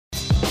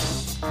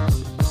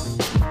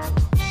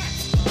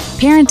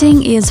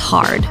Parenting is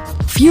hard.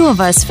 Few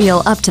of us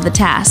feel up to the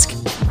task.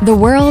 The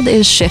world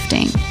is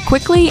shifting,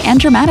 quickly and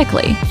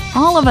dramatically.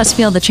 All of us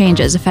feel the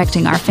changes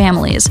affecting our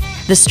families.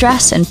 The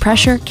stress and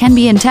pressure can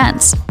be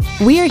intense.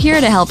 We're here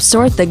to help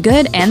sort the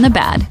good and the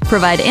bad,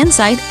 provide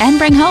insight, and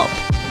bring hope.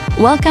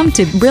 Welcome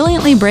to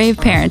Brilliantly Brave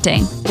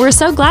Parenting. We're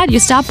so glad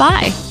you stopped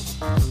by.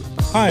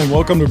 Hi, and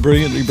welcome to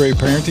Brilliantly Brave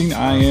Parenting.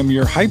 I am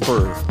your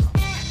hyper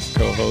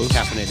co-host.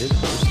 Caffeinated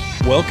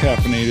host.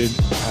 Well-caffeinated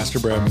Pastor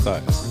Brad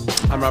Mathias.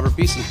 I'm Robert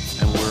Beeson,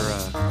 and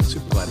we're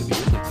super glad to be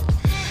with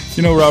you.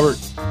 You know, Robert,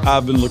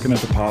 I've been looking at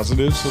the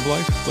positives of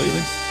life lately.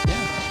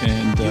 Yeah.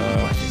 And,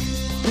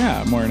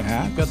 yeah, I'm wearing a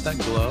hat. You got that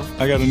glow.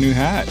 I got a new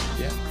hat.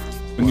 Yeah.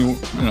 When you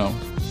know.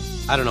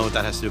 I don't know what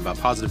that has to do about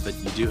positive, but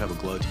you do have a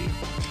glow to you.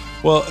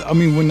 Well, I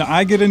mean, when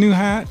I get a new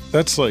hat,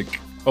 that's like,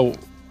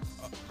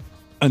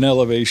 an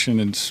elevation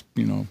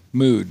in,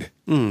 mood.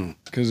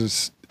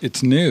 Because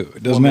it's new.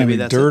 It doesn't have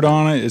any dirt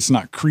on it. It's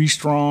not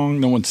creased wrong.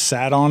 No one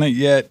sat on it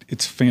yet.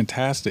 It's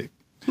fantastic.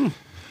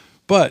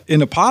 But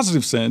in a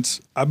positive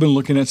sense, I've been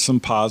looking at some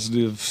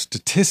positive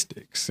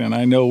statistics. And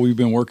I know we've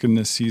been working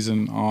this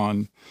season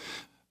on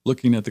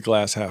looking at the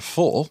glass half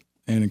full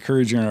and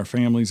encouraging our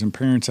families and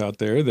parents out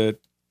there that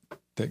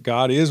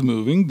God is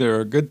moving. There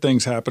are good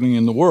things happening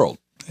in the world.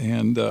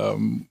 And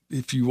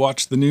if you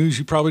watch the news,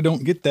 you probably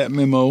don't get that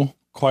memo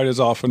quite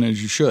as often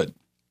as you should.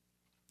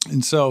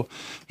 And so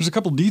there's a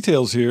couple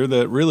details here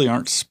that really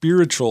aren't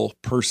spiritual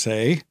per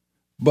se,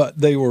 but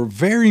they were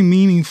very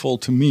meaningful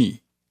to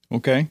me.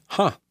 Okay?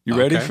 You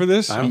ready for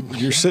this?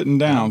 You're sitting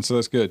down, so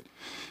that's good.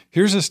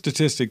 Here's a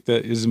statistic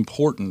that is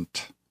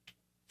important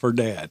for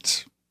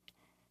dads.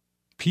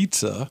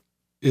 Pizza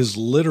is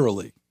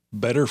literally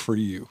better for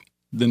you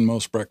than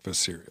most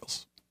breakfast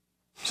cereals.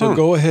 So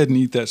go ahead and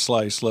eat that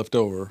slice left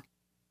over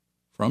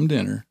from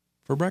dinner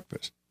for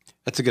breakfast.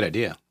 That's a good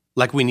idea.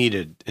 Like we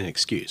needed an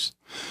excuse.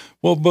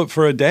 Well, but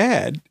for a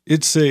dad,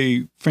 it's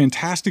a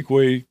fantastic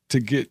way to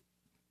get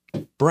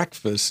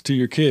breakfast to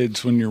your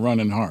kids when you're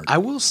running hard. I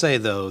will say,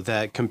 though,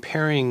 that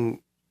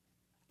comparing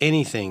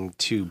anything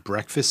to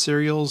breakfast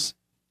cereals,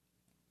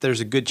 there's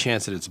a good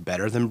chance that it's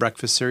better than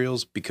breakfast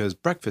cereals because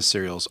breakfast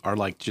cereals are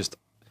like just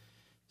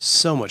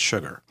so much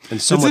sugar and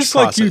so much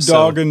processed. Is this like you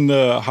dogging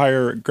the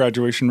higher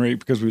graduation rate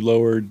because we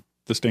lowered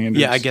the standards?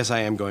 Yeah, I guess I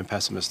am going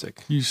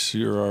pessimistic. You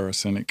sure are a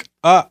cynic.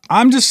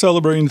 I'm just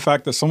celebrating the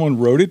fact that someone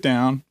wrote it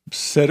down,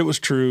 said it was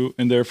true,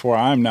 and therefore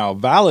I'm now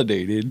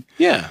validated.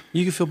 Yeah,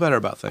 you can feel better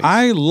about things.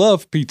 I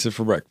love pizza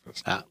for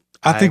breakfast.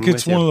 I think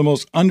it's one of the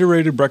most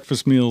underrated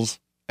breakfast meals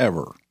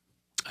ever.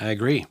 I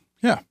agree.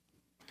 Yeah.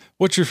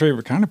 What's your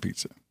favorite kind of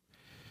pizza?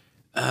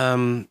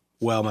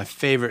 Well, my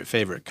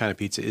favorite kind of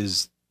pizza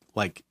is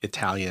like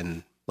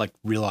Italian, like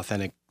real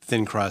authentic,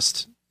 thin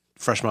crust,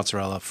 fresh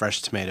mozzarella,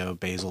 fresh tomato,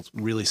 basil. It's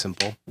really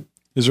simple.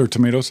 Is there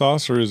tomato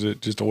sauce or is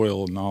it just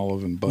oil and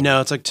olive and butter? No,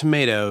 it's like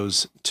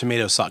tomatoes,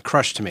 tomato sauce,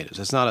 crushed tomatoes.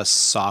 It's not a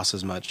sauce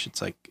as much.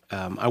 It's like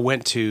I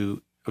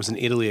was in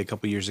Italy a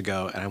couple years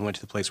ago, and I went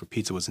to the place where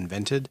pizza was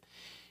invented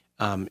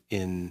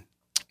in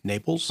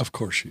Naples. Of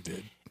course you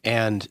did.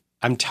 And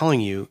I'm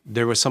telling you,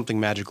 there was something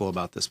magical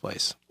about this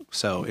place.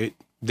 So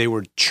they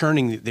were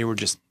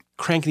just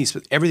cranking these.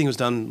 Everything was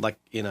done like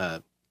in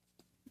a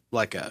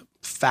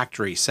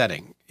factory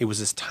setting. It was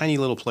this tiny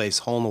little place,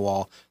 hole in the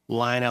wall,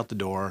 line out the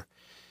door.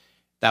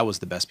 That was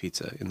the best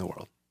pizza in the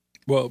world.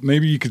 Well,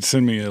 maybe you could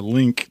send me a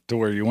link to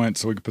where you went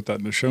so we could put that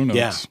in the show notes.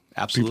 Yeah,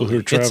 absolutely. People who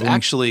are traveling. It's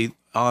actually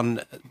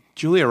on,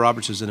 Julia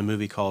Roberts was in a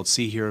movie called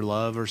See Hear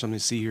Love or something.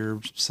 See Hear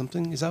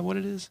something. Is that what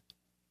it is?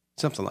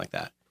 Something like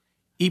that.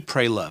 Eat,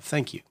 Pray, Love.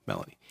 Thank you,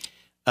 Melanie.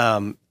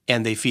 And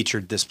they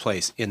featured this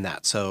place in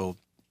that. So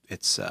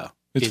it's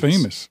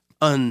famous.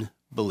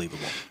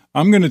 Unbelievable.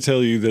 I'm going to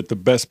tell you that the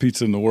best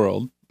pizza in the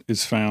world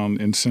is found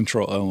in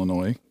Central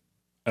Illinois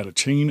at a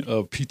chain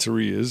of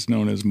pizzerias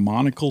known as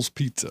Monocle's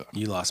Pizza.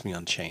 You lost me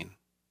on chain.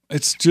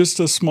 It's just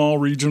a small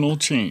regional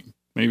chain,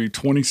 maybe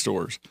 20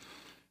 stores.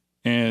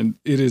 And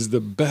it is the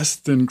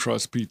best thin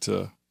crust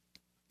pizza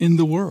in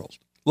the world.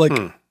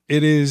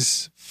 It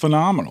is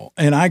phenomenal.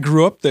 And I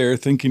grew up there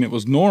thinking it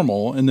was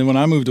normal. And then when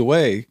I moved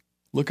away,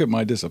 look at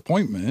my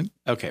disappointment.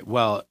 Okay.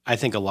 Well, I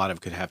think a lot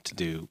of it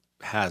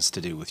has to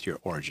do with your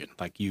origin.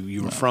 Like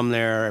you were from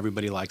there.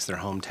 Everybody likes their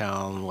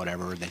hometown,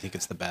 whatever. They think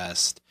it's the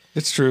best.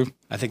 It's true.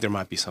 I think there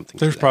might be something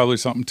There's to that. probably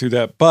something to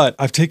that. But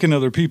I've taken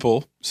other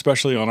people,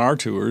 especially on our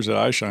tours at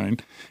iShine,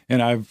 and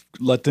I've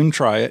let them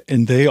try it,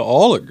 and they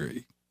all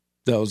agree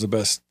that was the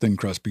best thin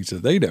crust pizza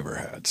they'd ever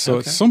had. So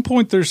At some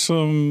point, there's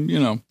some,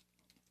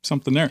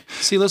 something there.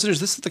 See, listeners,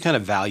 this is the kind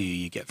of value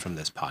you get from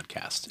this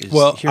podcast.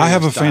 Well, I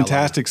have a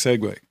fantastic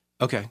segue.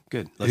 Okay,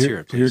 good. Let's hear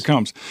it, please. Here it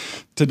comes.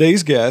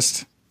 Today's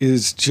guest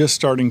is just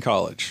starting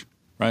college,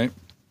 right?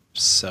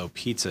 So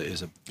pizza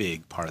is a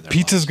big part of their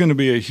Pizza's going to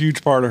be a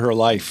huge part of her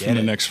life in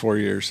the next 4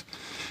 years.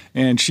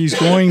 And she's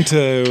going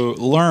to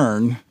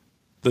learn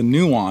the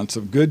nuance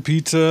of good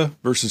pizza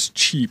versus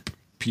cheap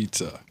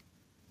pizza.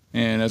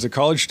 And as a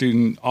college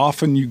student,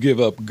 often you give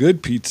up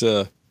good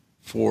pizza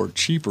for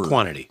cheaper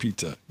quantity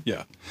pizza.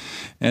 Yeah.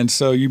 And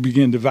so you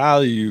begin to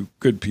value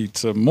good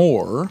pizza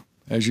more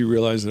as you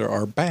realize there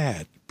are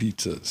bad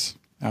pizzas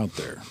out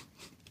there.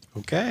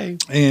 Okay.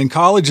 And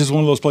college is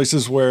one of those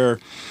places where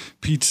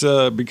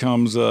pizza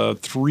becomes a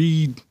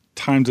 3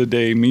 times a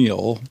day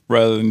meal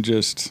rather than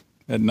just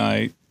at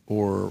night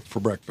or for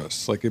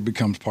breakfast. Like, it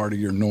becomes part of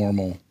your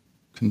normal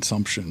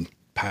consumption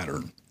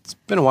pattern. It's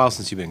been a while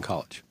since you've been in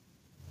college.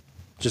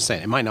 Just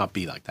saying, it might not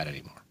be like that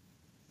anymore.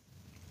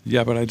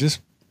 Yeah, but I just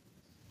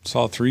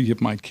saw 3 of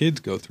my kids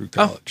go through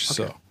college.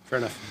 Okay. So fair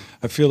enough.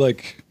 I feel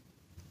like...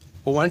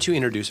 Well, why don't you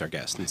introduce our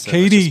guest instead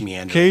of just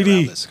meandering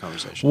around this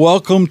conversation?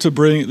 Welcome to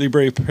Brilliantly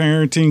Brave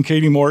Parenting.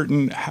 Katie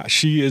Morton,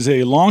 she is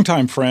a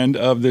longtime friend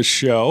of this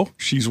show.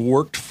 She's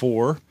worked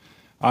for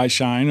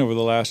iShine over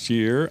the last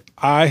year.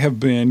 I have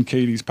been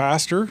Katie's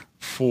pastor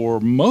for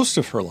most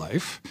of her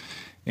life,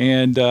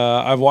 and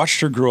I've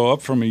watched her grow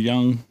up from a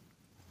young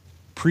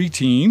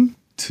preteen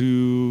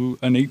to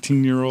an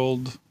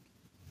 18-year-old.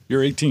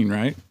 You're 18,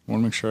 right? I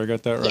want to make sure I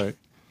got that right.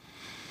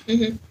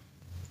 Mm-hmm.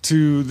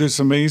 To this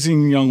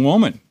amazing young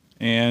woman.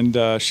 And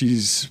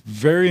she's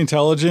very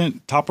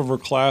intelligent, top of her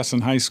class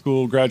in high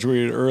school,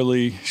 graduated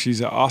early.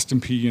 She's at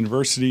Austin Peay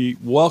University.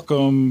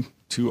 Welcome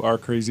to our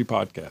crazy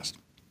podcast.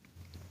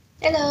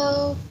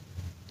 Hello.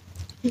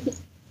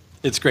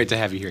 It's great to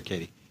have you here,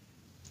 Katie.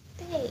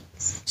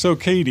 Thanks. So,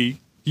 Katie,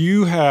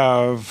 you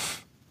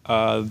have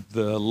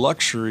the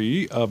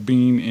luxury of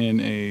being in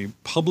a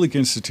public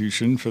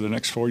institution for the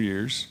next 4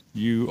 years.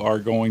 You are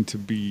going to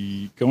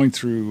be going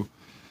through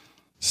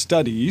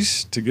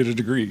studies to get a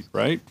degree,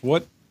 right?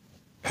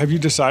 Have you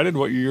decided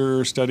what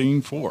you're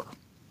studying for?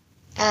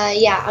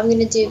 Yeah, I'm going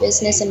to do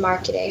business and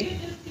marketing.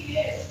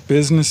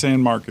 Business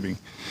and marketing.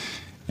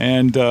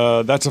 And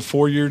that's a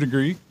 4-year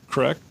degree,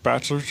 correct?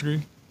 Bachelor's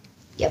degree?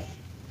 Yep.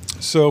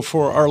 So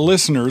for our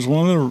listeners,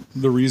 one of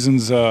the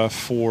reasons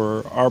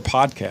for our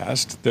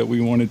podcast that we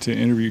wanted to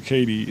interview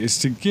Katie is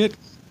to get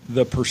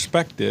the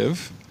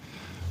perspective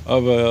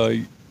of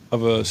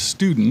a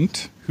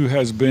student who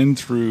has been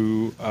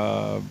through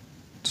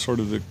sort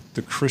of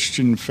the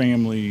Christian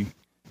family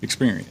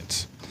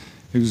experience,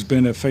 who's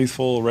been a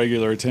faithful,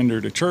 regular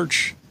attender to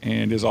church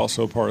and is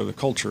also part of the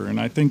culture. And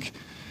I think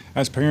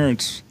as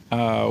parents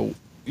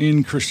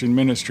in Christian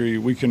ministry,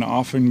 we can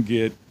often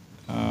get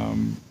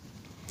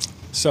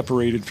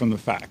separated from the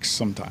facts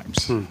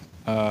sometimes.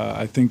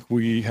 I think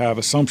we have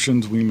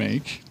assumptions we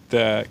make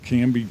that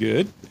can be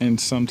good, and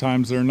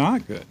sometimes they're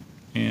not good.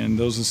 And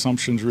those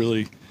assumptions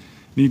really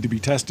need to be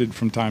tested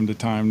from time to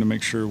time to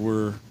make sure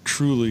we're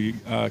truly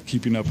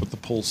keeping up with the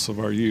pulse of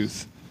our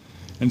youth.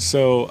 And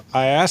so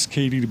I asked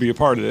Katie to be a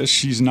part of this.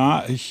 She's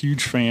not a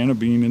huge fan of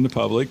being in the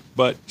public,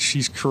 but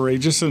she's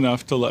courageous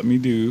enough to let me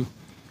do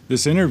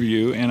this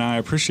interview, and I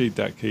appreciate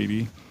that,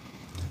 Katie.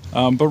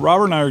 But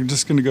Robert and I are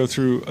just going to go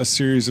through a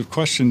series of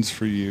questions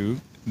for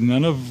you,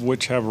 none of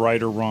which have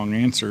right or wrong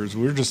answers.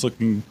 We're just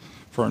looking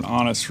for an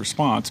honest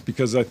response,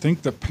 because I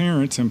think the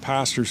parents and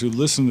pastors who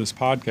listen to this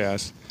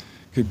podcast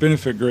could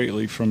benefit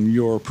greatly from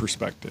your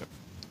perspective.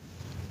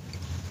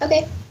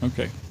 Okay.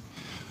 Okay.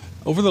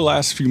 Over the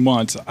last few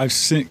months, I've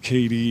sent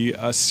Katie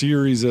a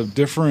series of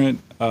different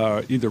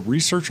either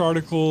research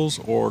articles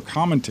or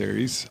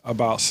commentaries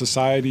about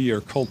society or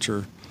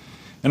culture,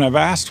 and I've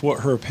asked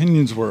what her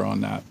opinions were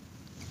on that.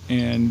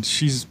 And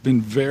she's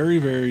been very,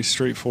 very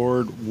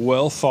straightforward,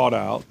 well thought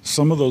out.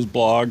 Some of those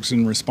blogs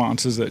and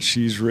responses that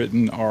she's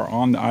written are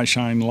on the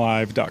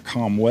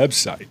iShineLive.com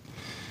website,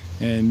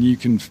 and you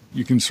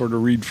can sort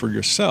of read for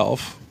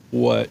yourself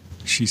what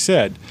she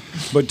said.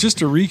 But just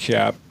to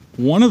recap,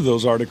 one of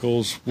those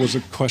articles was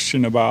a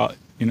question about,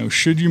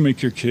 should you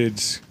make your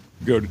kids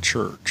go to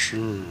church?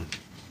 Great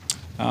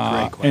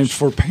question. And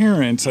for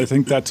parents, I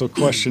think that's a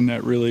question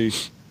that really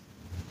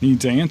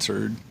needs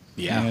answered.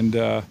 Yeah. And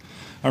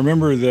I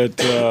remember that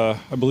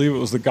I believe it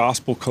was the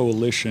Gospel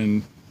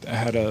Coalition that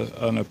had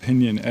an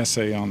opinion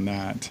essay on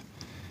that,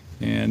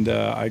 and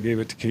I gave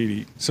it to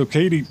Katie. So,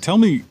 Katie, tell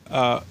me,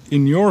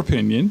 in your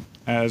opinion,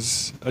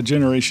 as a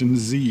Generation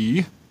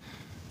Z,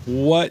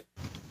 what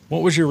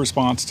was your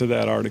response to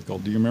that article?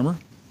 Do you remember?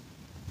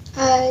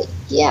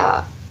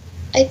 Yeah,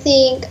 I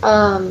think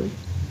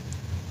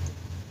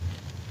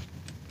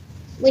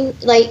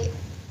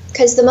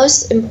because the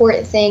most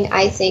important thing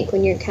I think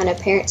when you're kind of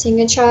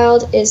parenting a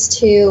child is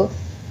to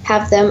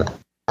have them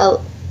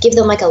give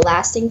them like a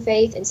lasting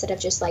faith instead of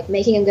just like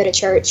making them go to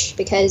church,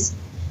 because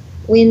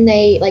when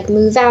they like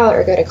move out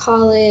or go to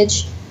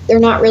college, they're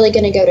not really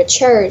going to go to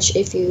church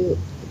if you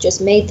just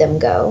made them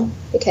go,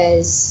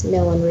 because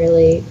no one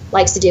really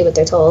likes to do what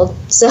they're told.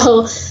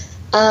 So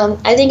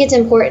I think it's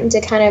important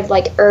to kind of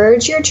like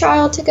urge your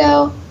child to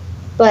go,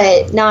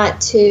 but not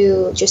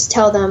to just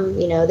tell them,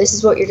 this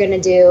is what you're going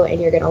to do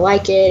and you're going to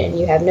like it and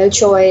you have no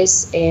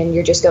choice and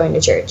you're just going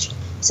to church.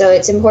 So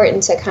it's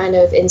important to kind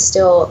of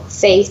instill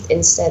faith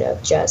instead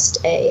of just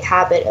a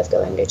habit of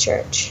going to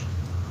church.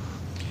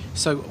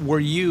 So were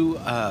you,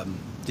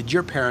 did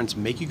your parents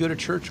make you go to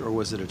church, or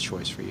was it a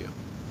choice for you?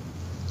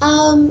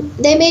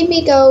 They made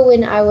me go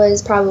when I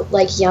was probably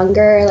like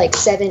younger, like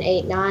 7,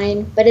 8,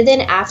 9. But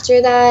then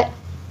after that,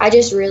 I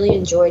just really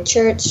enjoyed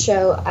church,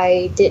 so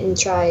I didn't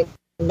try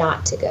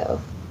not to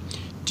go.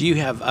 Do you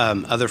have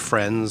other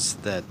friends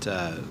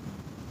that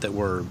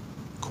were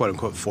quote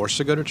unquote forced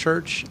to go to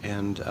church,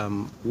 and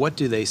what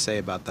do they say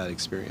about that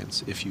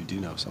experience, if you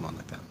do know someone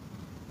like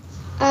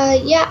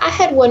that? Yeah, I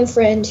had one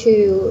friend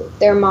who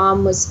their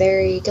mom was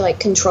very like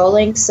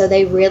controlling, so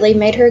they really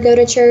made her go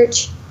to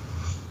church.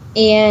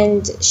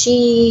 And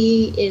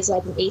she is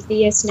like an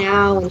atheist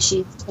now, and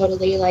she's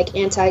totally like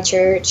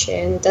anti-church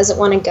and doesn't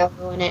want to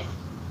go. And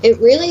it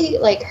really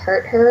like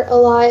hurt her a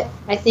lot.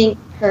 I think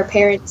her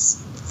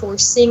parents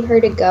forcing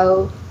her to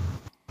go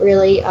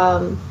really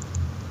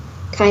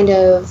kind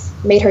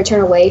of made her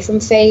turn away from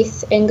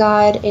faith in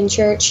God and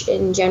church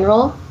in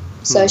general.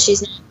 So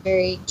she's not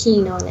very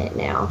keen on it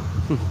now.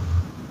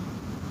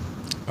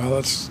 Well,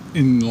 that's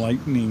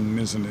enlightening,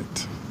 isn't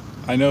it?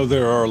 I know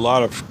there are a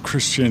lot of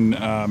Christian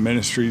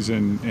ministries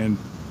and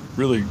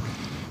really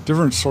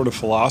different sort of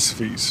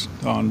philosophies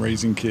on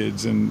raising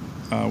kids, and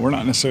we're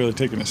not necessarily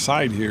taking a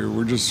side here.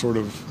 We're just sort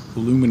of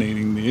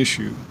illuminating the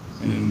issue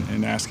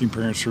and asking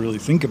parents to really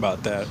think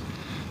about that.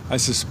 I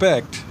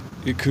suspect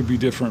it could be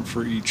different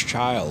for each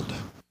child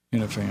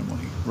in a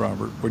family.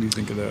 Robert, what do you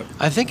think of that?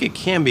 I think it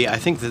can be. I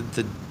think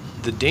that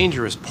the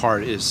dangerous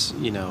part is,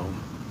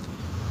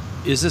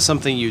 is this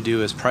something you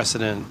do as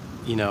precedent?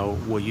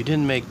 Well, you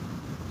didn't make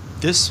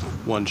this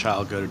one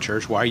child go to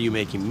church. Why are you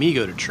making me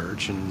go to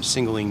church and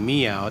singling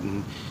me out?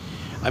 And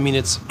I mean,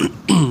 it's,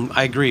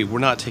 I agree, we're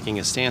not taking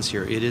a stance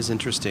here. It is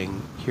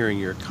interesting hearing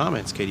your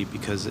comments, Katie,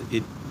 because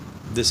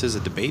this is a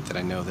debate that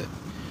I know that,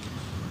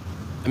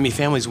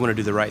 families want to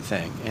do the right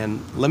thing.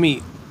 And let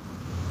me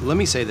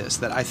say this,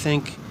 that I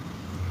think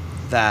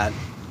that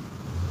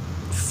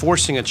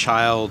forcing a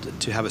child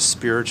to have a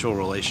spiritual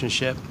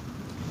relationship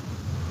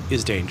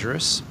is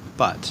dangerous,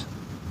 but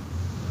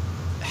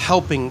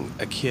helping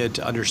a kid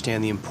to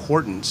understand the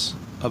importance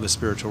of a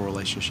spiritual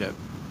relationship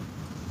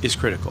is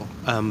critical.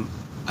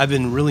 I've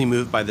been really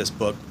moved by this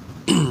book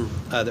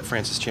that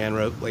Francis Chan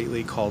wrote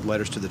lately called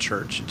Letters to the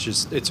Church.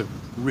 It's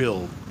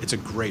a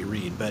great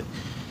read, but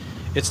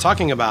it's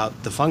talking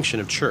about the function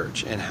of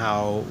church and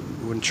how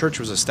when church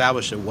was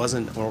established, it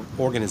wasn't an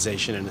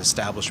organization and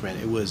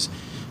establishment. It was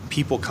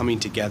people coming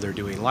together,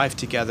 doing life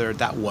together.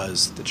 That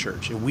was the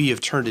church, and we have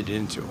turned it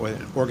into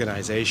an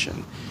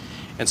organization.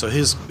 And so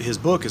his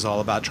book is all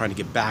about trying to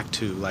get back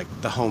to like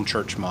the home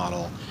church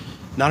model,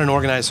 not an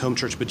organized home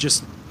church, but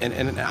just,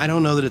 and I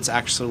don't know that it's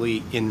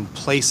actually in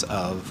place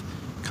of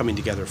coming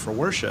together for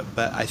worship.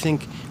 But I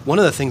think one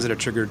of the things that are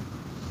triggered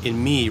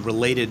in me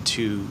related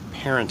to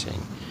parenting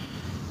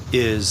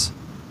is,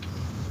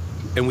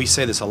 and we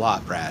say this a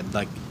lot, Brad,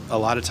 like a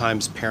lot of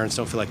times parents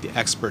don't feel like the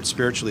expert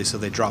spiritually, so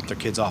they drop their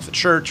kids off at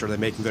church or they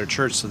make them go to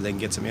church so they can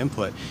get some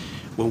input.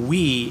 When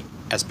we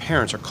as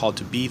parents are called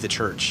to be the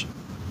church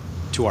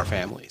to our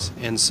families.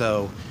 And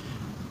so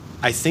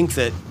I think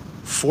that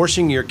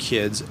forcing your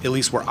kids, at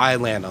least where I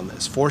land on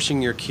this,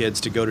 forcing your kids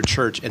to go to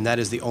church and that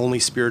is the only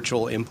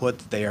spiritual input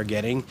that they are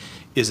getting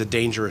is a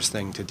dangerous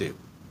thing to do.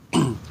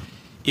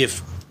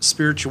 If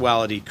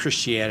spirituality,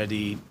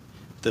 Christianity,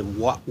 the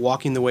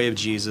walking the way of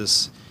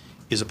Jesus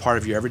is a part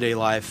of your everyday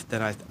life,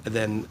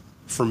 then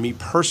for me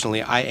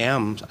personally, I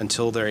am,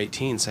 until they're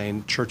 18,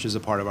 saying church is a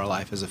part of our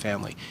life as a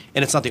family.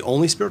 And it's not the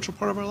only spiritual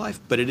part of our life,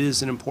 but it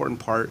is an important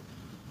part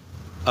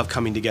of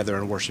coming together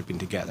and worshiping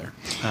together.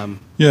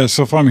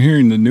 So if I'm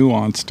hearing the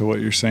nuance to what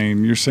you're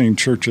saying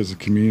church as a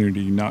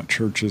community, not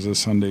church as a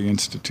Sunday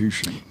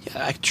institution.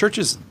 Yeah, church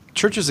is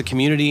a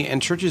community,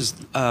 and church is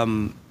it's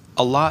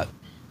a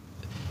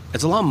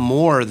lot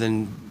more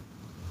than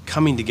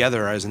coming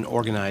together as an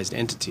organized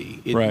entity.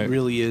 It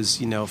really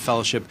is,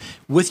 fellowship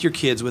with your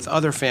kids, with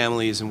other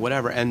families and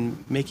whatever,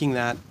 and making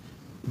that,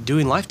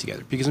 doing life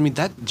together. Because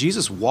that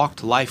Jesus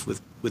walked life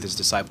with his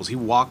disciples. He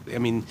walked,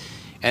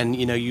 and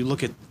you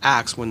look at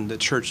Acts, when the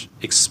church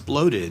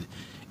exploded,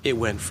 it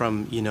went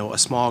from a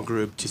small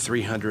group to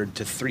 300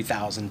 to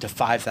 3,000 to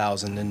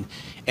 5,000,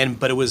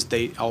 but it was,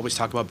 they always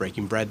talk about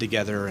breaking bread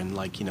together and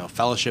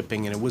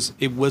fellowshipping, and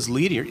it was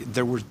leading.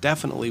 There was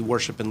definitely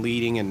worship and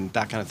leading and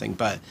that kind of thing,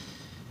 but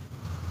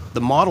the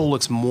model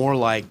looks more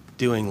like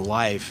doing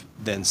life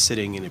than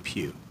sitting in a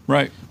pew.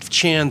 Right.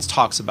 Chan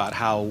talks about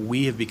how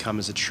we have become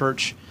as a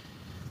church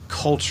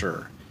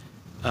culture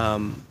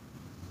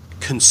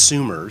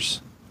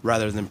consumers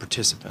rather than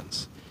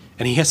participants.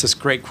 And he has this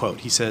great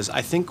quote. He says,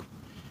 I think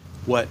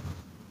what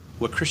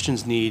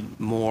Christians need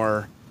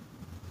more,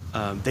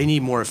 they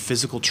need more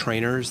physical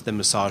trainers than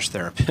massage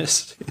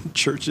therapists.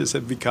 Churches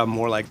have become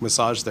more like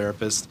massage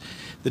therapists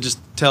that just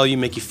tell you,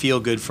 make you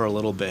feel good for a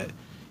little bit,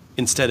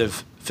 instead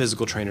of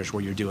physical trainers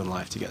where you're doing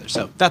life together.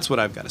 So that's what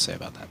I've got to say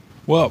about that.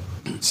 Well,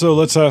 so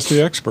let's ask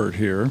the expert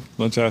here.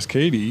 Let's ask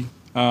Katie.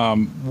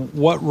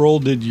 What role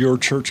did your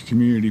church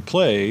community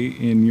play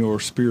in your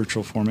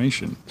spiritual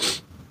formation?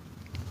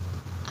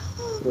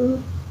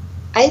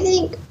 I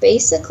think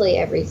basically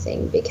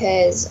everything,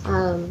 because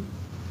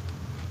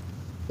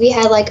we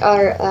had like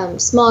our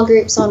small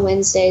groups on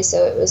Wednesday,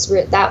 so it was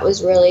that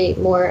was really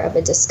more of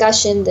a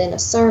discussion than a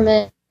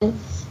sermon. And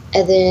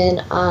then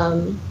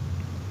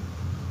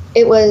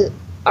it was,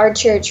 our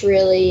church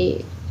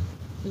really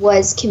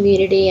was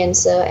community, and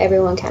so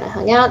everyone kind of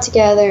hung out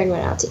together and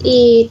went out to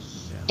eat,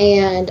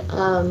 and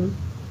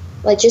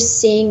like just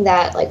seeing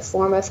that like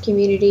form of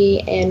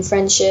community and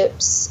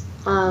friendships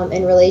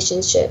and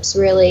relationships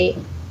really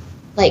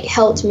like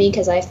helped me,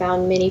 because I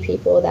found many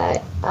people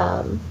that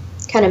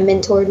kind of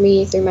mentored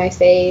me through my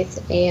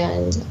faith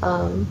and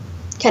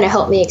kind of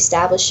helped me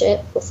establish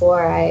it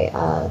before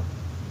I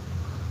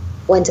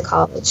went to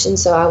college. And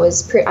so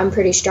I'm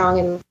pretty strong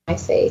in my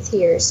faith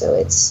here, so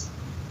it's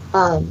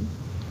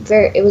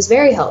it was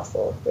very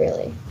helpful,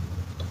 really.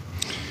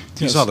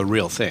 You saw the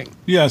real thing.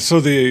 Yeah,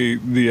 so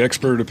the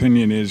expert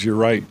opinion is you're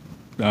right,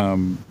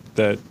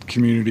 that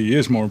community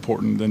is more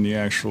important than the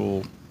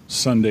actual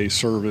Sunday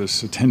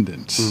service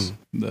attendance.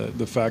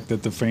 The fact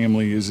that the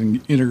family is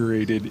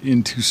integrated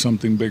into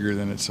something bigger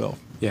than itself.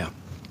 Yeah.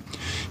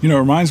 You know,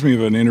 it reminds me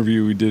of an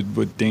interview we did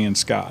with Dan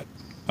Scott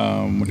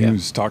when he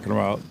was talking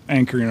about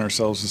anchoring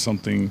ourselves to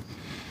something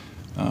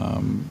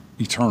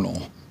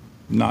eternal,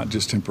 not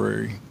just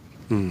temporary.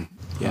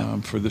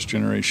 For this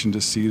generation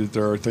to see that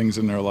there are things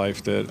in their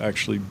life that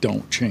actually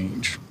don't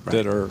change,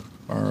 that are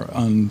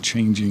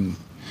unchanging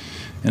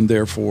and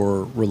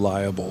therefore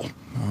reliable.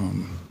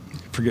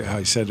 I forget how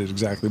he said it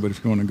exactly, but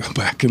if you want to go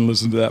back and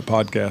listen to that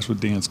podcast with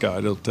Dan Scott,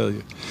 it'll tell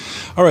you.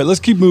 All right, let's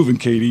keep moving,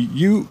 Katie.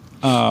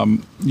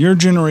 You're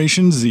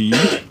Generation Z.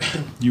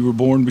 You were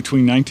born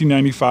between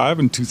 1995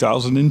 and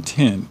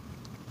 2010.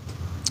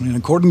 And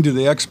according to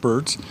the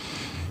experts,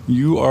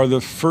 you are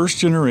the first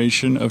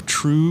generation of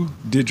true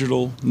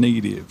digital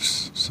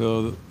natives.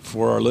 So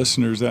for our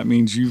listeners, that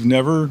means you've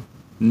never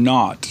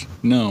not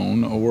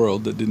known a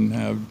world that didn't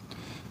have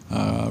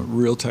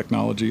real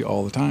technology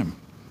all the time.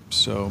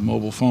 So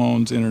mobile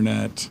phones,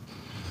 internet,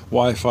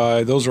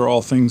 Wi-Fi, those are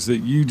all things that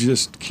you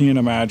just can't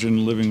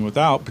imagine living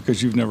without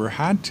because you've never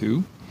had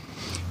to.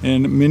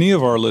 And many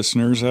of our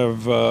listeners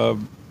have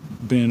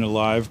been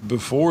alive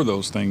before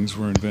those things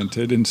were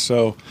invented. And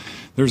so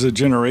there's a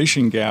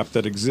generation gap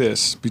that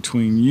exists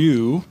between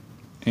you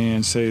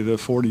and, say, the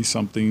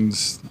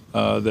 40-somethings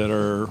that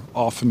are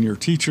often your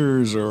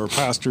teachers or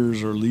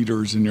pastors or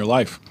leaders in your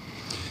life.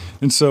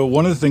 And so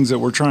one of the things that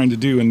we're trying to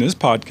do in this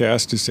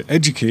podcast is to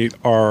educate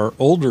our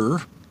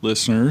older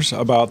listeners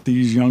about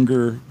these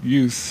younger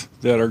youth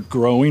that are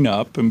growing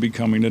up and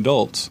becoming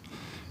adults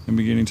and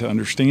beginning to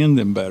understand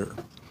them better.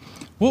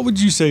 What would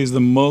you say is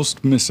the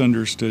most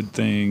misunderstood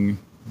thing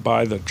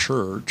by the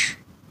church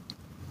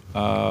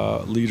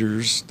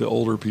leaders, the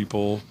older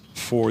people,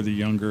 for the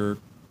younger,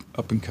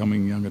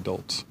 up-and-coming young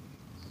adults?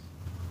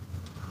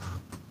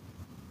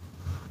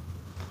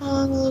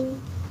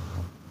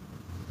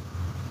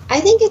 I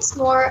think it's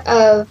more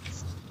of,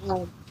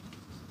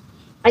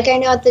 like I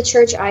know at the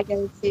church I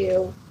go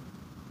to,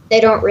 they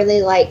don't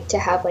really like to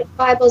have like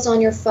Bibles on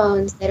your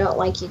phones. They don't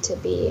like you to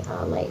be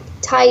like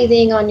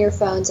tithing on your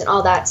phones and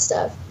all that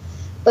stuff.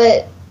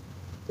 But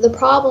the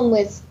problem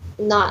with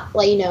not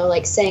like,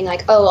 like saying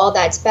like, oh, all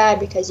that's bad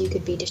because you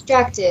could be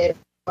distracted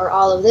or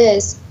all of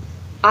this,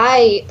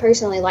 I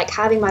personally like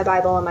having my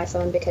Bible on my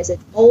phone because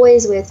it's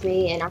always with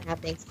me and I have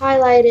things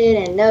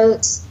highlighted and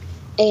notes.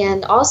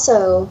 And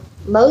also,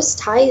 most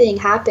tithing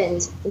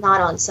happens not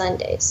on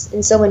Sundays.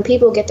 And so when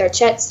people get their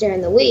checks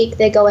during the week,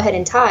 they go ahead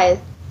and tithe.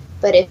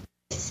 But if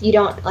you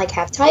don't like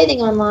have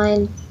tithing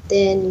online,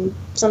 then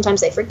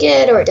sometimes they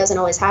forget or it doesn't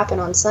always happen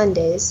on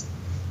Sundays.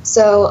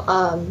 So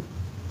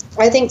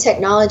I think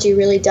technology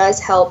really does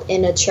help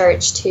in a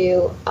church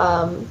to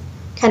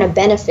kind of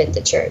benefit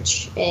the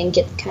church and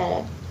get kind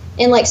of,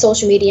 and like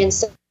social media and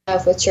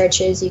stuff with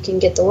churches, you can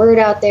get the word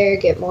out there,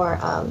 get more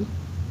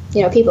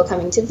people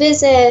coming to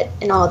visit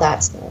and all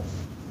that stuff.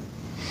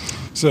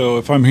 So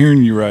if I'm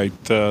hearing you right,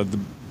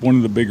 one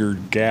of the bigger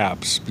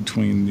gaps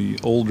between the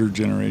older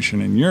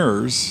generation and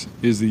yours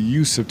is the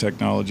use of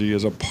technology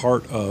as a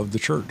part of the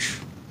church.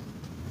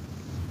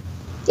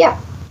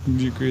 Yeah. Would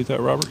you agree with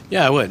that, Robert?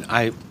 Yeah, I would.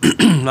 I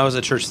was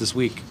at church this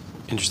week,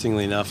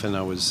 interestingly enough, and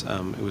I was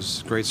it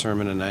was a great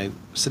sermon, and I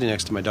was sitting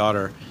next to my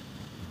daughter,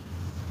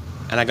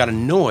 and I got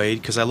annoyed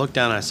because I looked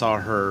down and I saw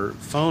her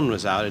phone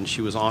was out, and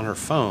she was on her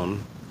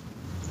phone.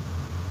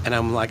 And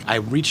I'm like, I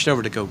reached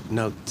over to go,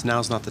 no,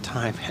 now's not the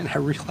time. And I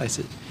realized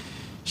it.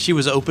 She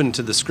was open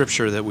to the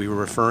scripture that we were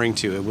referring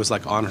to. It was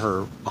like on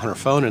her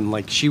phone. And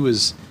like she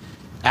was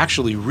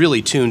actually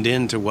really tuned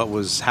in to what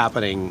was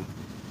happening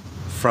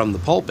from the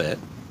pulpit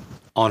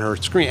on her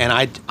screen.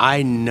 And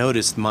I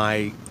noticed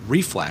my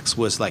reflex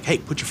was like, hey,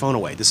 put your phone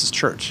away. This is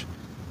church.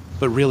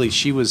 But really,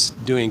 she was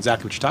doing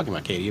exactly what you're talking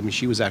about, Katie. I mean,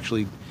 she was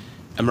actually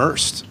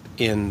immersed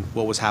in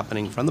what was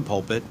happening from the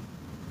pulpit.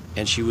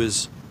 And she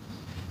was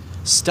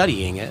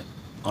studying it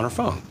on her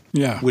phone.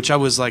 Yeah. Which I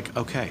was like,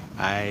 okay,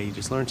 I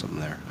just learned something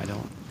there. I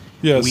don't.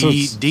 Yeah.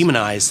 We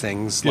demonize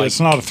things. Yeah,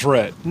 it's not a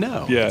threat.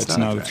 No. Yeah, it's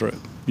not a threat.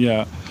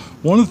 Yeah.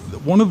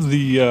 One of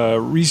the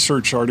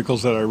research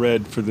articles that I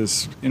read for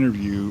this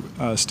interview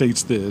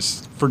states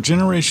this: for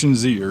Generation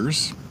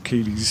Zers,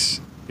 Katie's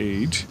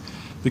age,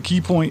 the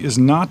key point is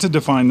not to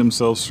define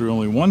themselves through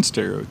only one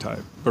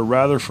stereotype, but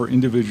rather for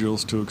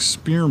individuals to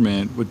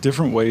experiment with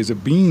different ways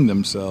of being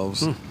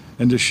themselves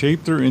and to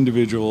shape their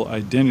individual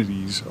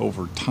identities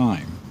over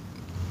time.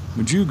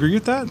 Would you agree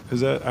with that?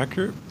 Is that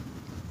accurate?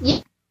 Yeah,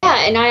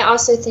 and I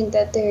also think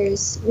that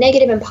there's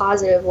negative and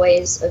positive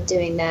ways of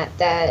doing that.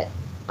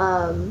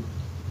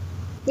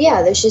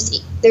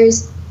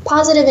 There's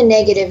positive and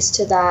negatives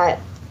to that,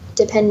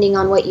 depending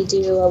on what you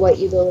do or what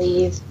you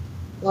believe,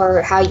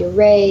 or how you're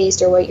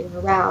raised or what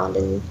you're around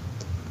and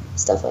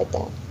stuff like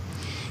that.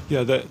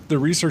 Yeah, the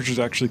researchers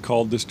actually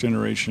called this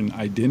generation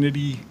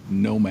identity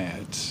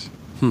nomads.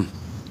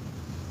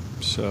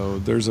 So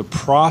there's a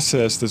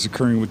process that's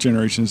occurring with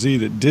Generation Z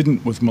that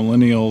didn't with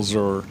millennials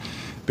or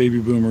baby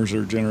boomers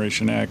or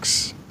Generation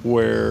X,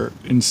 where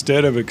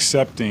instead of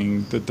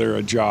accepting that they're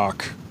a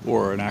jock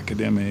or an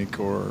academic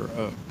or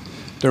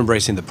they're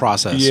embracing the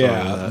process.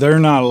 Yeah, they're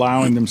not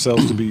allowing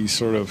themselves to be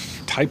sort of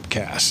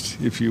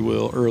typecast, if you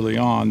will, early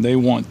on. They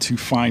want to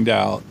find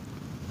out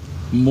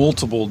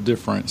multiple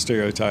different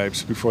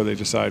stereotypes before they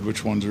decide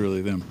which one's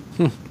really them.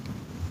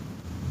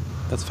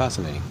 That's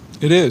fascinating.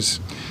 It is.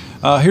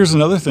 Here's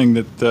another thing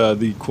that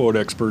the quote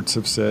experts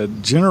have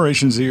said.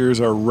 Generation Zers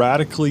are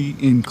radically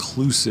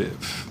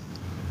inclusive.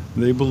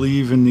 They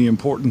believe in the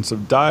importance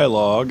of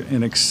dialogue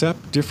and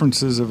accept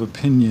differences of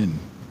opinion.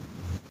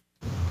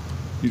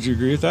 Did you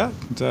agree with that?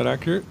 Is that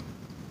accurate?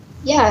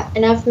 Yeah,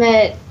 and I've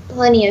met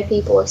plenty of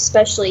people,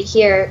 especially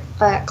here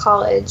at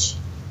college,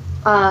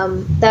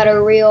 that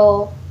are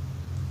real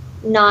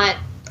not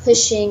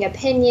pushing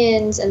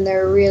opinions, and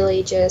they're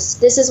really just,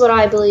 this is what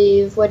I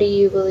believe, what do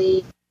you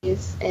believe,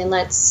 and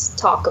let's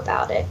talk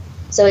about it.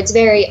 So it's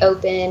very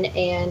open,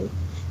 and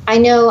I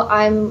know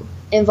I'm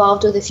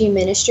involved with a few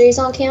ministries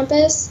on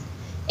campus,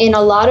 and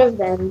a lot of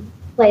them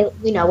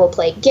we'll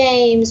play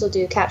games, we'll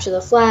do capture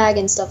the flag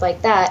and stuff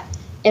like that.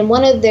 And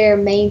one of their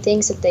main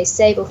things that they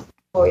say before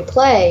we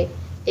play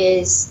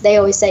is they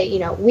always say,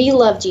 we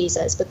love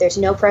Jesus, but there's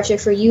no pressure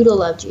for you to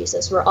love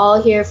Jesus. We're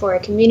all here for a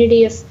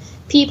community of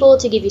people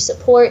to give you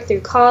support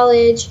through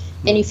college.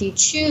 And if you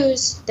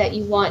choose that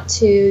you want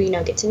to,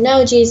 get to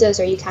know Jesus,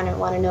 or you kind of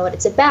want to know what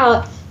it's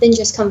about, then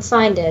just come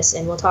find us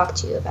and we'll talk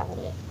to you about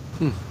it.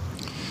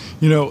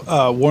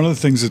 One of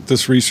the things that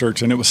this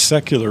research, and it was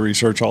secular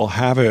research, I'll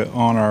have it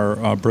on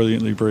our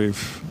Brilliantly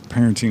Brave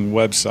parenting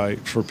website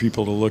for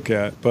people to look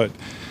at, but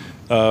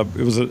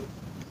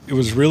it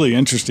was really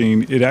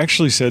interesting. It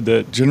actually said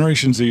that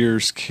Generation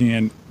Zers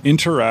can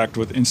interact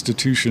with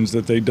institutions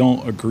that they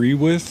don't agree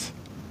with,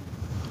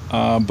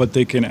 but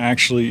they can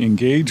actually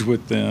engage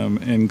with them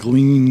and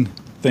glean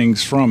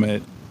things from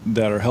it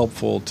that are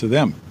helpful to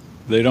them.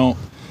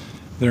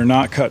 They're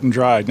not cut and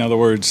dried. In other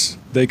words,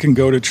 they can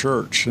go to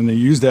church, and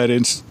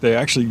they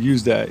actually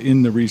use that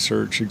in the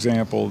research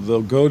example.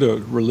 They'll go to a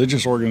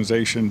religious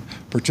organization,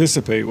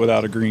 participate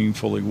without agreeing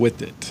fully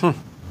with it.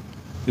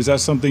 Is that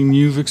something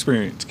you've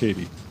experienced,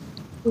 Katie?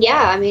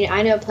 Yeah,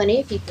 I know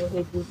plenty of people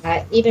who do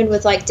that, even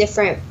with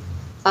different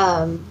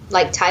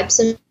types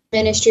of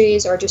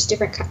ministries or just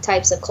different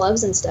types of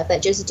clubs and stuff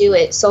that just do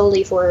it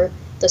solely for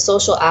the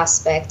social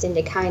aspect and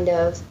to kind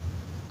of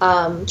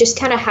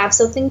have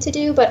something to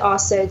do, but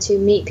also to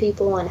meet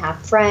people and have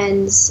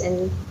friends.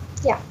 And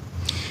yeah,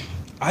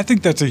 I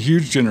think that's a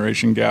huge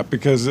generation gap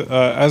because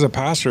as a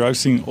pastor, I've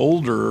seen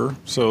older,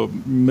 so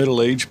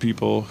middle-aged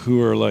people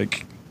who are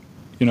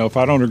if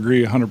I don't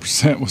agree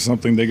 100% with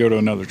something, they go to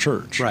another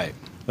church. Right.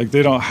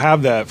 They don't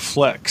have that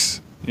flex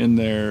in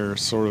their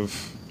sort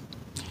of.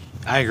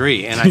 I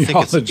agree, and I think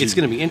it's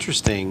going to be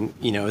interesting,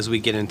 as we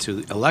get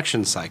into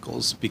election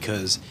cycles,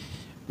 because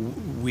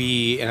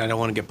and I don't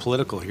want to get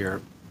political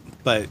here,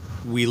 but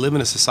we live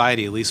in a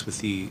society, at least with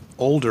the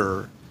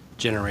older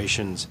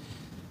generations,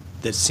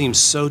 that seems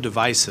so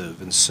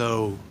divisive and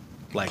so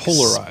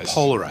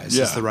polarized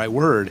is the right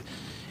word.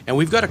 And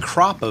we've got a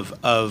crop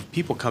of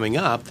people coming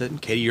up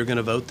that, Katie, you're going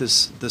to vote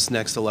this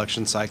next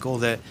election cycle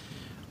that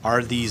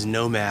are these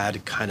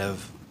nomad kind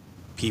of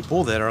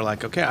people that are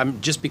okay,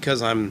 just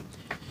because I'm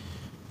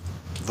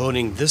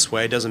voting this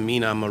way doesn't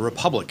mean I'm a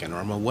Republican or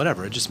I'm a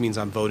whatever. It just means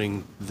I'm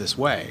voting this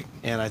way.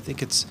 And I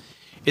think it's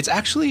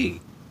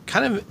actually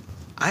kind of,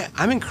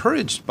 I'm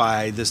encouraged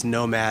by this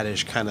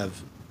nomadish kind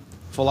of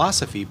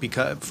philosophy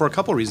for a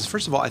couple of reasons.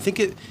 First of all, I think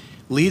it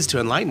leads to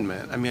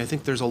enlightenment. I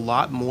think there's a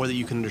lot more that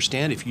you can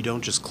understand if you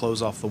don't just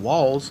close off the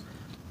walls.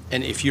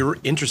 And if you're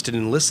interested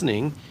in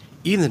listening,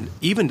 even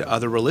to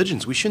other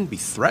religions, we shouldn't be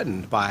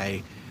threatened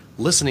by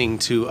listening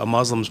to a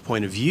Muslim's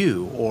point of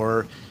view,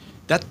 or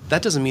that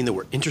doesn't mean that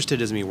we're interested,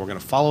 doesn't mean we're going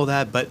to follow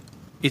that, but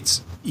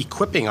it's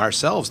equipping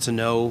ourselves to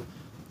know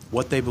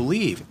what they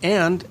believe,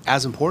 and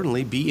as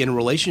importantly, be in a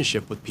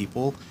relationship with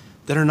people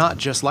that are not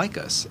just like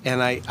us.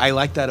 And I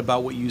like that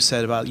about what you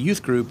said about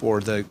youth group or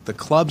the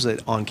clubs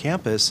on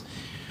campus,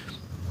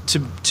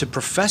 to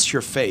profess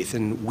your faith,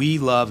 and we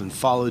love and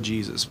follow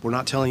Jesus. We're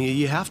not telling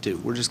you have to.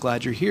 We're just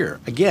glad you're here.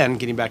 Again,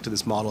 getting back to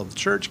this model of the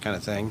church kind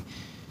of thing,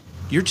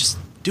 you're just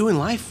doing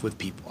life with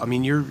people.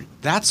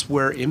 That's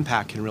where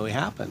impact can really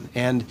happen.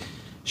 And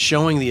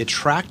showing the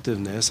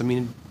attractiveness,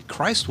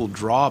 Christ will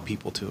draw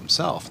people to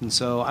himself. And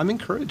so I'm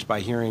encouraged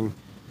by hearing,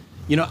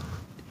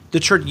 the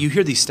church, you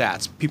hear these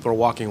stats. People are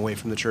walking away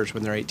from the church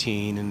when they're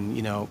 18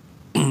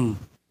 and,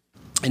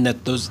 and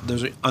that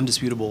those are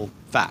undisputable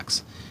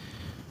facts.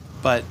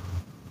 But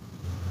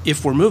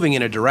if we're moving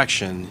in a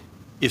direction,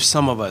 if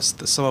some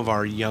of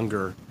our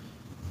younger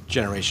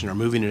generation are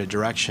moving in a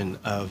direction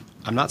of,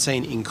 I'm not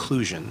saying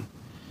inclusion,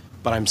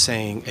 but I'm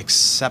saying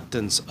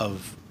acceptance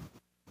of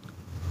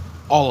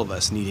all of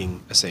us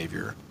needing a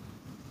savior,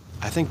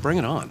 I think bring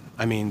it on.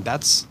 I mean,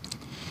 that's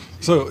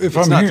so. If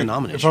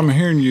I'm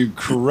hearing you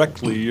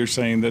correctly, you're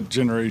saying that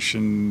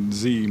Generation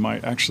Z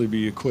might actually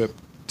be equipped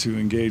to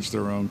engage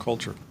their own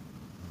culture.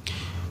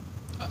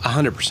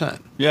 100%.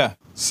 Yeah.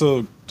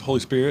 So Holy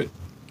Spirit,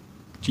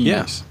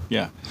 genius.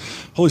 Yeah.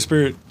 Holy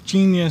Spirit,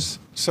 genius.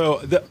 So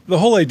the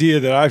whole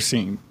idea that I've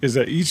seen is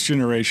that each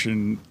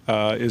generation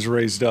is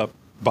raised up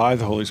by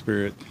the Holy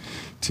Spirit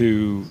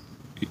to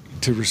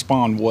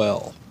respond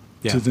well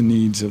to the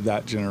needs of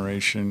that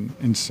generation.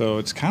 And so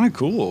it's kind of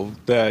cool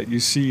that you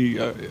see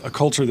a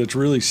culture that's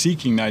really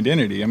seeking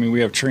identity. I mean,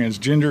 we have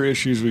transgender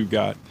issues. We've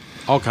got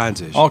all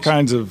kinds of issues. All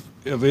kinds of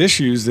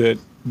issues that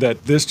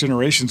this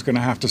generation is going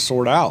to have to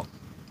sort out.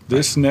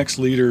 This next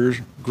leader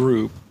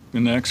group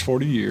in the next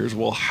 40 years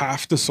will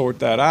have to sort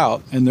that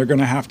out, and they're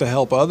going to have to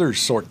help others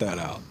sort that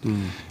out.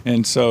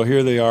 And so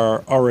here they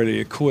are already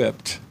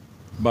equipped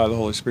by the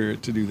Holy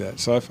Spirit to do that.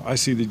 So I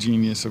see the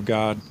genius of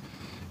God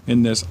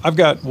in this. I've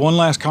got one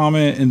last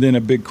comment and then a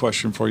big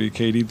question for you,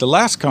 Katie. The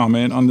last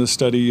comment on this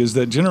study is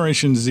that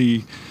Generation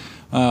Z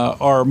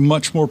are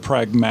much more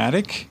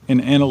pragmatic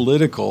and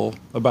analytical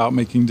about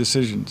making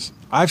decisions.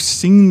 I've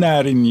seen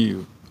that in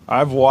you.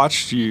 I've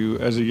watched you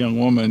as a young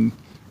woman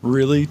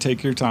really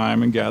take your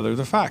time and gather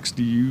the facts.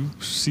 Do you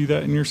see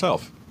that in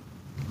yourself?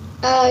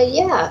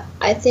 Yeah,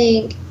 I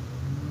think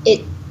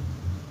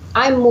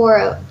I'm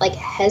more like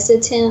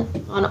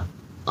hesitant on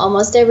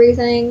almost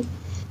everything.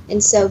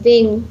 And so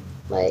being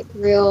like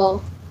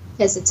real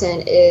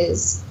hesitant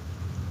is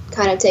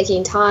kind of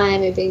taking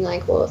time and being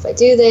like, well, if I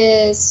do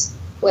this,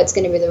 what's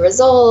going to be the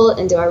result?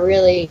 And do I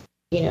really,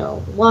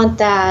 want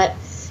that?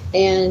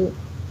 And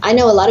I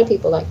know a lot of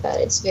people like that.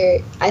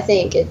 I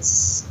think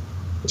it's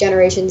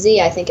Generation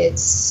Z, I think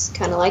it's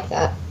kind of like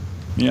that.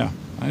 Yeah,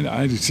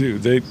 I do too.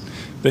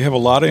 They have a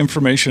lot of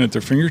information at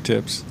their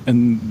fingertips,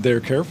 and they're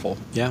careful.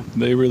 Yeah.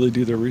 They really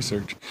do their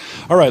research.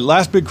 All right,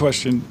 last big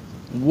question.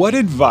 What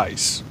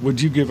advice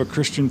would you give a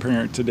Christian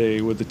parent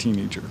today with a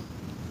teenager?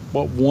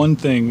 What one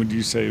thing would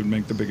you say would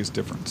make the biggest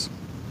difference?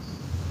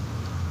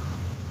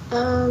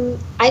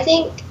 I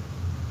think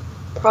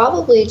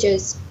probably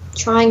just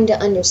trying to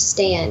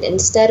understand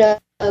instead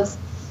of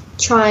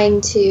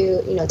trying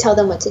to, tell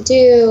them what to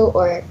do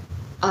or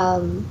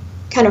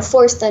kind of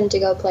force them to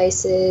go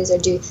places or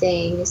do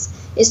things,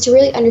 is to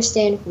really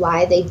understand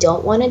why they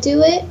don't want to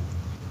do it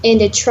and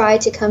to try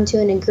to come to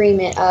an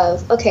agreement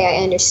of, okay,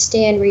 I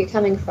understand where you're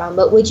coming from,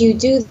 but would you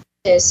do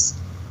this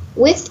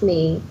with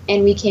me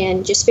and we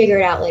can just figure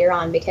it out later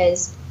on?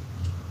 Because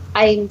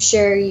I'm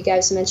sure you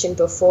guys mentioned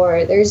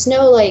before, there's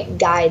no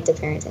guide to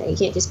parenting. You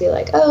can't just be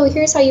like, oh,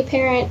 here's how you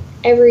parent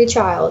every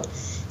child.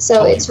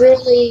 So it's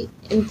really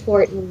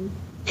important.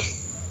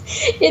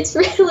 It's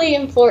really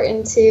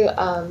important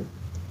to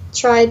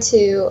try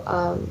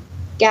to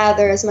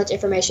gather as much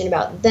information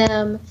about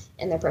them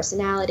and their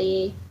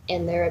personality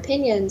and their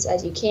opinions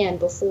as you can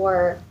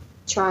before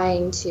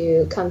trying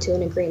to come to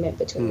an agreement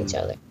between each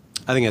other.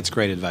 I think that's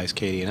great advice,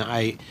 Katie. And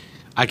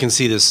I can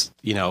see this,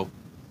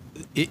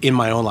 in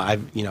my own life.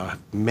 I have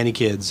many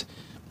kids.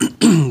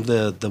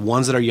 The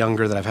ones that are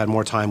younger that I've had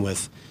more time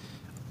with,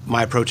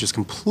 my approach is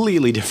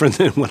completely different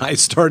than when I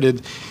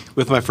started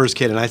with my first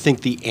kid. And I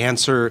think the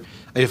answer,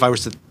 if I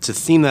was to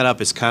theme that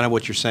up, is kind of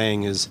what you're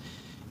saying is,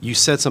 you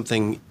said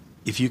something,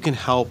 if you can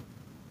help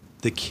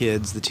the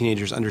kids, the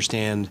teenagers,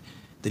 understand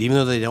that even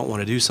though they don't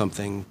want to do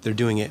something, they're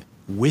doing it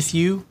with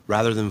you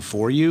rather than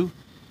for you,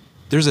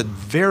 there's a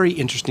very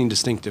interesting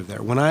distinctive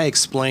there. When I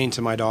explain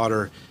to my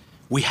daughter,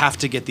 we have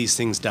to get these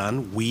things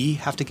done,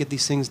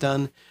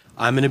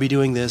 I'm going to be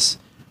doing this,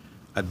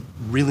 I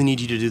really need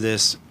you to do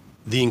this,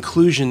 the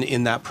inclusion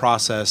in that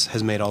process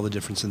has made all the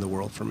difference in the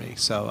world for me.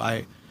 So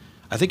I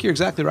think you're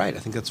exactly right. I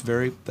think that's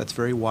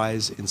very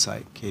wise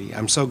insight, Katie.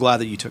 I'm so glad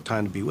that you took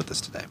time to be with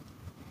us today.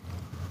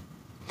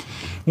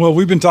 Well,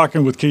 we've been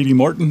talking with Katie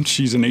Morton.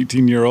 She's an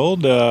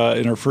 18-year-old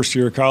in her first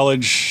year of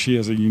college. She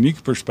has a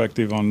unique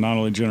perspective on not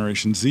only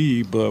Generation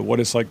Z, but what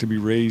it's like to be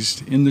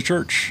raised in the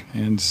church.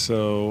 And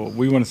so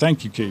we want to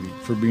thank you, Katie,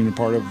 for being a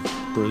part of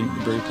Brilliant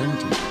Brave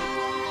Parenting.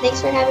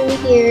 Thanks for having me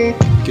here.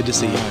 Good to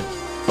see you.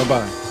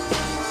 Bye-bye.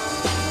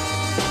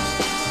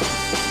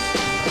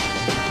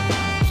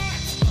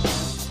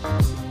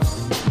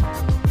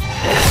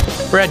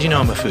 Brad, you know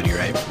I'm a foodie,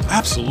 right?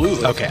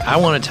 Absolutely. Okay, I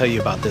want to tell you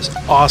about this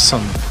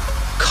awesome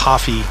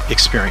coffee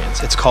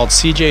experience. It's called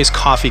CJ's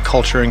Coffee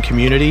Culture and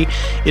Community.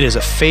 It is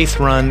a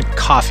faith-run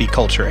coffee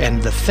culture.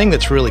 And the thing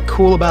that's really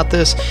cool about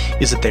this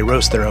is that they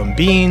roast their own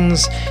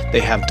beans,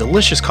 they have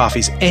delicious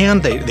coffees,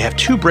 and they have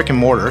 2 brick and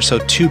mortar, so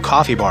 2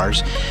 coffee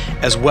bars,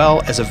 as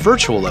well as a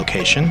virtual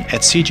location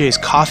at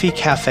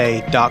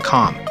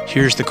cjscoffeecafe.com.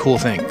 Here's the cool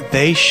thing.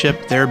 They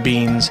ship their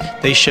beans,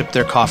 they ship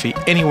their coffee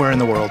anywhere in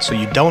the world, so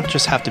you don't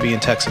just have to be in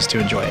Texas to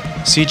enjoy it.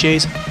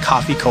 CJ's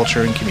Coffee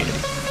Culture and Community.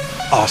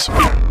 Awesome.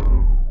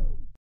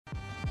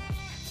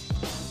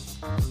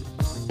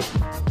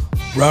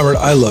 Robert,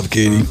 I love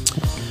Katie.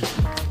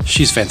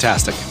 She's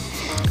fantastic.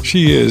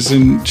 She is,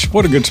 and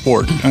what a good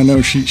sport. I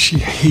know she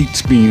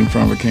hates being in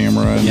front of a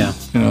camera, and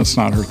it's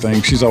not her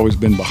thing. She's always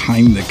been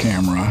behind the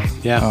camera,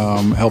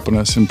 helping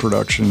us in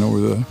production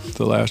over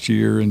the last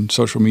year and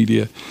social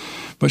media.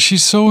 But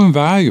she's so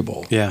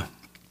invaluable. Yeah,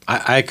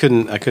 I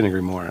couldn't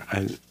agree more.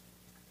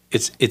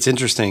 It's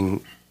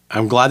interesting.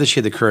 I'm glad that she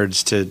had the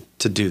courage to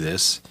do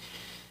this,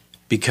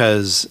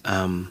 because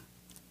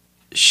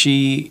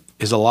she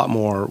is a lot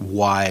more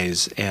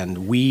wise,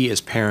 and we as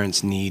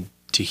parents need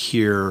to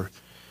hear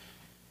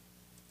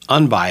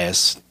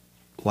unbiased,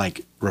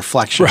 like,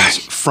 reflections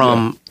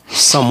from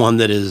someone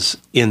that is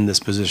in this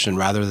position,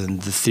 rather than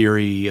the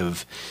theory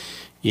of,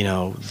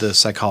 the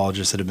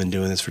psychologists that have been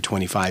doing this for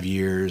 25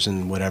 years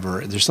and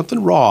whatever. There's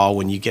something raw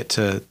when you get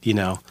to,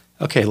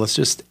 okay,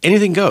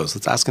 anything goes.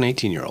 Let's ask an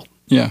 18-year-old.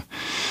 Yeah.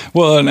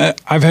 Well, and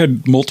I've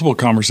had multiple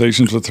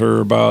conversations with her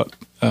about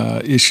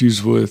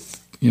issues with,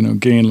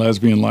 gay and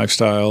lesbian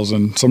lifestyles,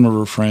 and some of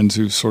her friends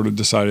who've sort of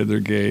decided they're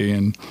gay,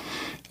 and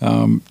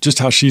just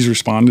how she's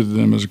responded to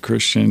them as a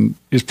Christian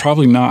is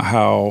probably not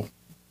how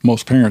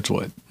most parents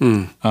would.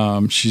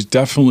 She's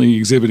definitely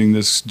exhibiting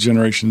this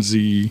Generation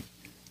Z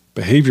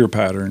behavior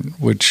pattern,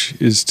 which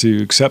is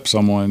to accept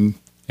someone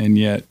and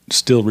yet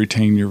still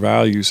retain your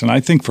values. And I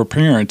think for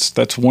parents,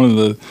 that's one of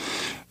the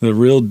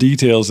real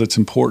details that's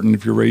important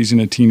if you're raising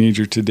a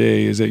teenager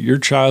today, is that your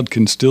child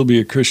can still be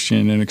a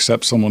Christian and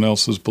accept someone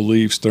else's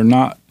beliefs. They're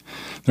not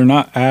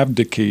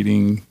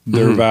abdicating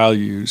their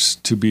values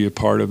to be a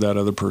part of that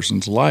other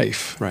person's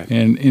life. Right.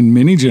 And in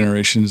many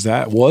generations,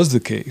 that was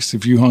the case.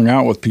 If you hung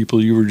out with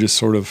people, you were just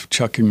sort of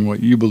chucking what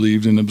you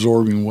believed and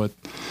absorbing what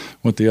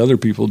the other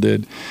people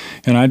did.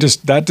 And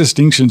that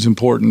distinction's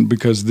important,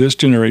 because this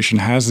generation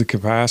has the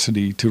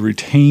capacity to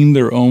retain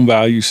their own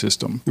value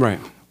system. Right.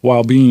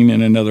 While being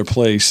in another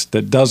place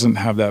that doesn't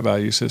have that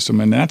value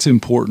system. And that's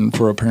important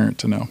for a parent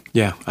to know.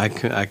 Yeah,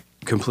 I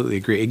completely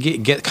agree.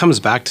 It comes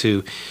back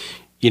to,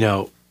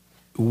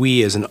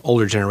 we as an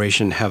older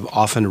generation have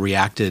often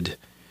reacted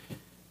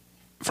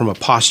from a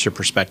posture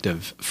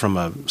perspective, from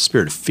a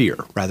spirit of fear,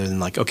 rather than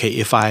like, okay,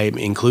 if I'm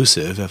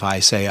inclusive, if I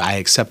say I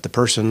accept the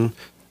person,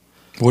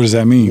 what does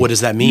that mean? What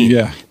does that mean?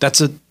 Yeah.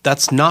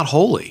 That's not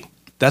holy.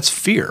 That's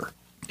fear.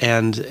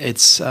 And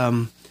it's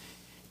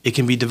it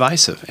can be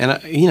divisive. And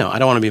I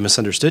don't want to be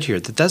misunderstood here.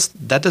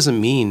 That doesn't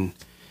mean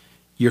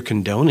you're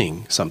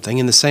condoning something,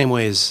 in the same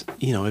way as,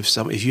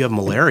 if you have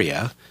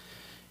malaria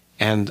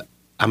and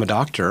I'm a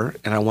doctor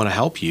and I want to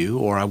help you,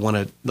 or I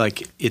want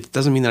to, it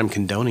doesn't mean that I'm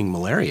condoning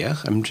malaria.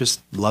 I'm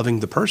just loving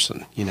the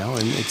person, and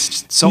it's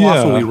just so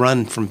often we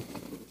run from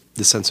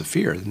the sense of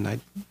fear.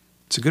 And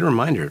it's a good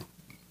reminder.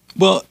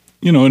 Well,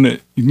 in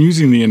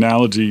using the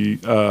analogy,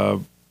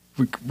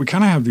 we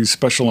kind of have these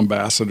special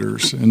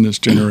ambassadors in this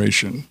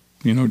generation.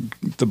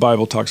 The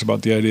Bible talks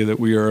about the idea that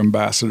we are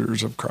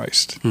ambassadors of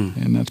Christ,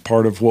 and that's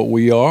part of what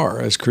we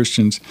are as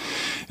Christians.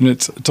 And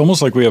it's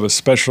almost like we have a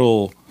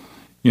special,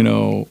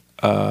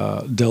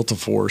 Delta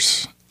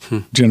Force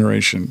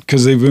generation,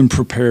 because they've been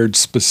prepared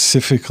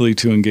specifically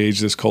to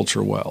engage this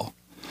culture well.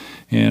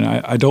 And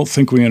I don't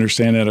think we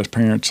understand that as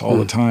parents all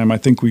the time. I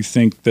think we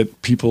think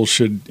that people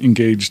should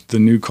engage the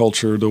new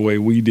culture the way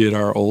we did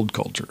our old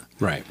culture.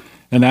 Right.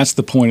 And that's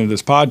the point of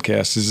this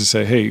podcast, is to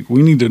say, hey,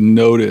 we need to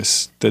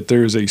notice that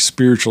there's a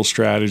spiritual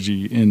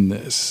strategy in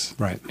this.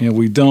 Right. And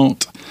we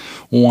don't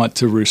want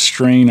to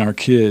restrain our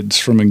kids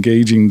from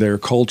engaging their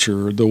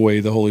culture the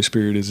way the Holy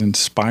Spirit is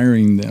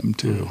inspiring them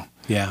to.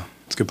 Yeah,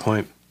 that's a good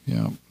point.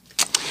 Yeah.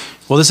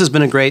 Well, this has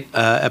been a great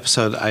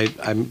episode.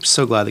 I'm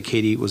so glad that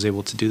Katie was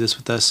able to do this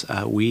with us.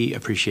 We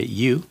appreciate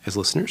you as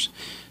listeners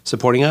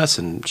supporting us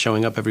and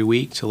showing up every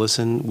week to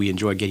listen. We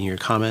enjoy getting your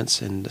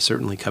comments, and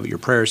certainly covet your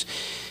prayers.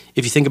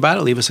 If you think about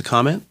it, leave us a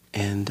comment,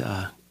 and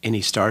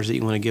any stars that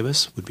you want to give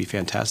us would be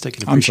fantastic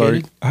and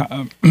appreciated.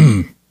 I'm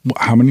sorry.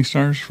 How many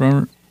stars,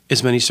 Robert?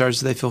 As many stars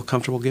as they feel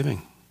comfortable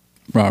giving.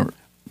 Robert.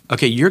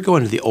 Okay, you're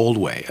going to the old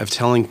way of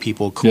telling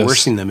people,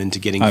 coercing them into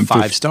getting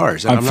 5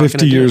 stars. I'm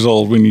 50 years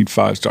old. We need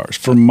 5 stars.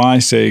 For my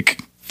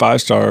sake,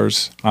 5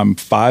 stars. I'm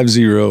 5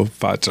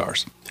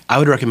 stars. I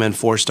would recommend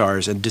 4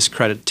 stars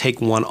and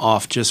take 1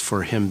 off just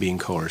for him being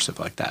coercive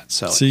like that.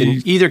 So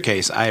in either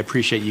case, I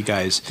appreciate you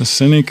guys. The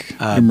cynic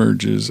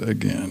emerges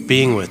again.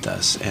 Being with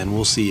us, and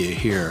we'll see you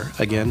here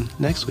again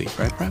next week,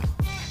 right, Brad?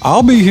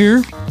 I'll be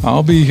here.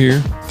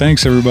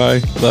 Thanks,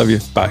 everybody. Love you.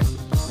 Bye.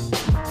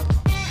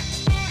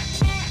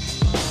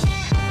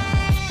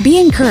 Be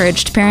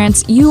encouraged,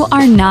 parents. You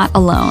are not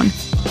alone.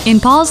 In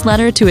Paul's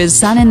letter to his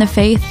son in the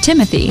faith,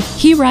 Timothy,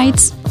 he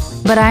writes,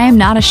 "But I am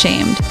not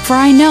ashamed, for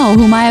I know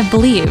whom I have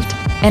believed,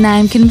 and I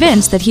am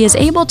convinced that he is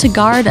able to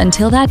guard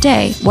until that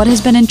day what has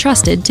been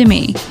entrusted to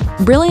me."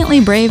 Brilliantly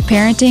Brave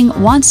Parenting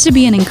wants to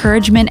be an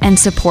encouragement and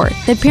support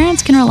that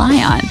parents can rely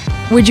on.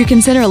 Would you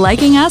consider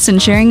liking us and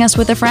sharing us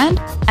with a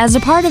friend? As a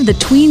part of the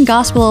Tween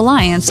Gospel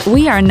Alliance,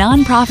 we are a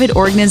nonprofit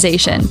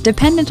organization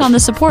dependent on the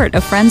support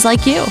of friends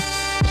like you.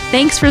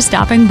 Thanks for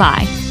stopping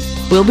by.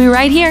 We'll be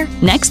right here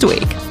next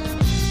week.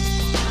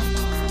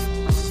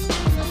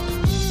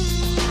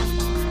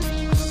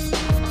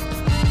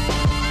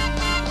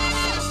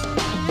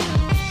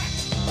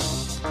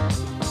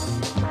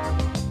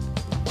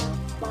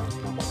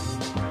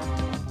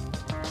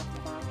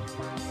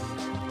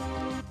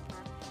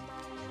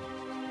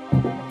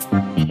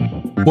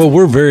 Well,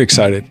 we're very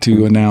excited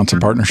to announce a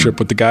partnership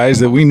with the guys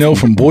that we know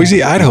from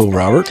Boise, Idaho,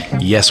 Robert.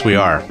 Yes, we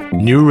are.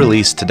 New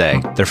release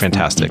today. They're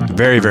fantastic.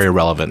 Very, very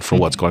relevant for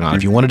what's going on.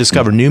 If you want to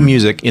discover new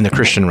music in the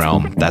Christian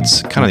realm,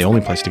 that's kind of the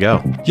only place to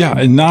go. Yeah,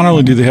 and not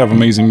only do they have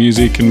amazing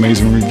music and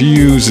amazing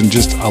reviews and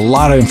just a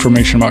lot of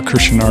information about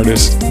Christian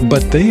artists,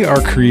 but they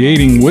are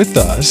creating with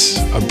us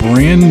a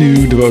brand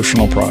new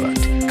devotional product.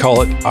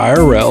 Call it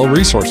IRL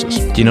Resources.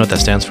 Do you know what that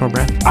stands for,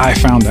 Brad? I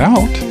found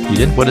out. You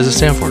did? What does it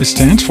stand for? It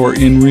stands for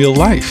In Real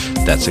Life.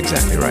 That's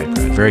exactly right,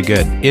 Brad. Very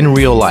good. In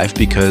real life,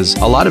 because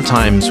a lot of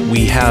times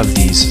we have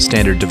these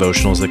standard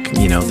devotionals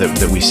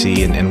that we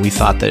see, and we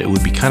thought that it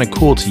would be kind of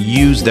cool to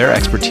use their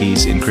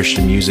expertise in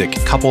Christian music,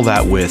 couple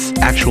that with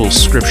actual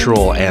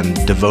scriptural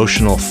and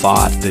devotional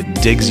thought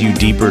that digs you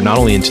deeper, not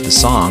only into the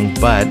song,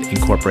 but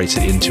incorporates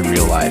it into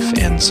real life.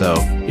 And so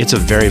it's a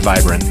very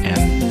vibrant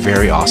and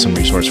very awesome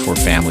resource for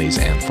families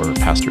and for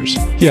pastors.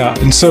 Yeah,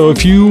 and so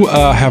if you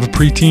have a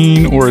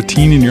preteen or a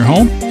teen in your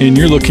home and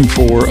you're looking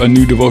for a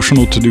new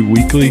devotional to do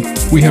weekly,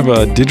 we have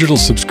a digital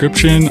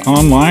subscription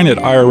online at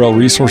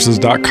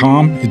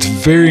irlresources.com. It's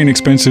very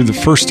inexpensive. The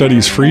first study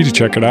is free to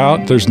check it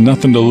out. There's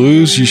nothing to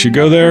lose. You should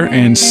go there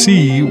and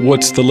see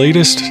what's the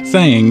latest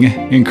thing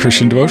in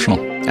Christian devotional.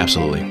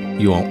 Absolutely.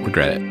 You won't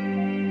regret it.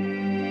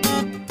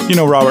 You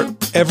know, Robert,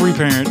 every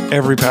parent,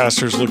 every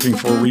pastor is looking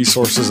for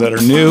resources that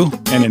are new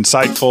and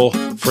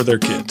insightful for their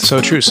kids. So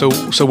true. So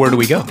where do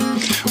we go?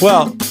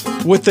 Well,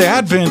 with the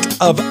advent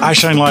of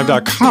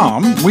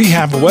iShineLive.com, we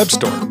have a web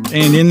store.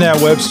 And in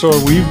that web store,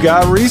 we've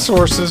got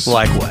resources.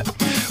 Like what?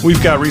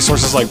 We've got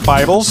resources like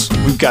Bibles.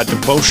 We've got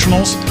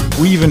devotionals.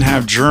 We even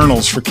have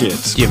journals for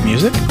kids. Do you have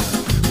music?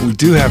 We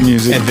do have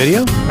music. And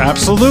video?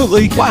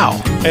 Absolutely.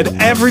 Wow. And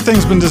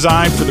everything's been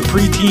designed for the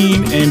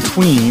preteen and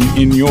tween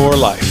in your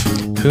life.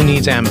 Who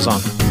needs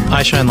Amazon?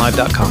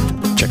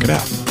 iShineLive.com. Check it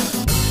out.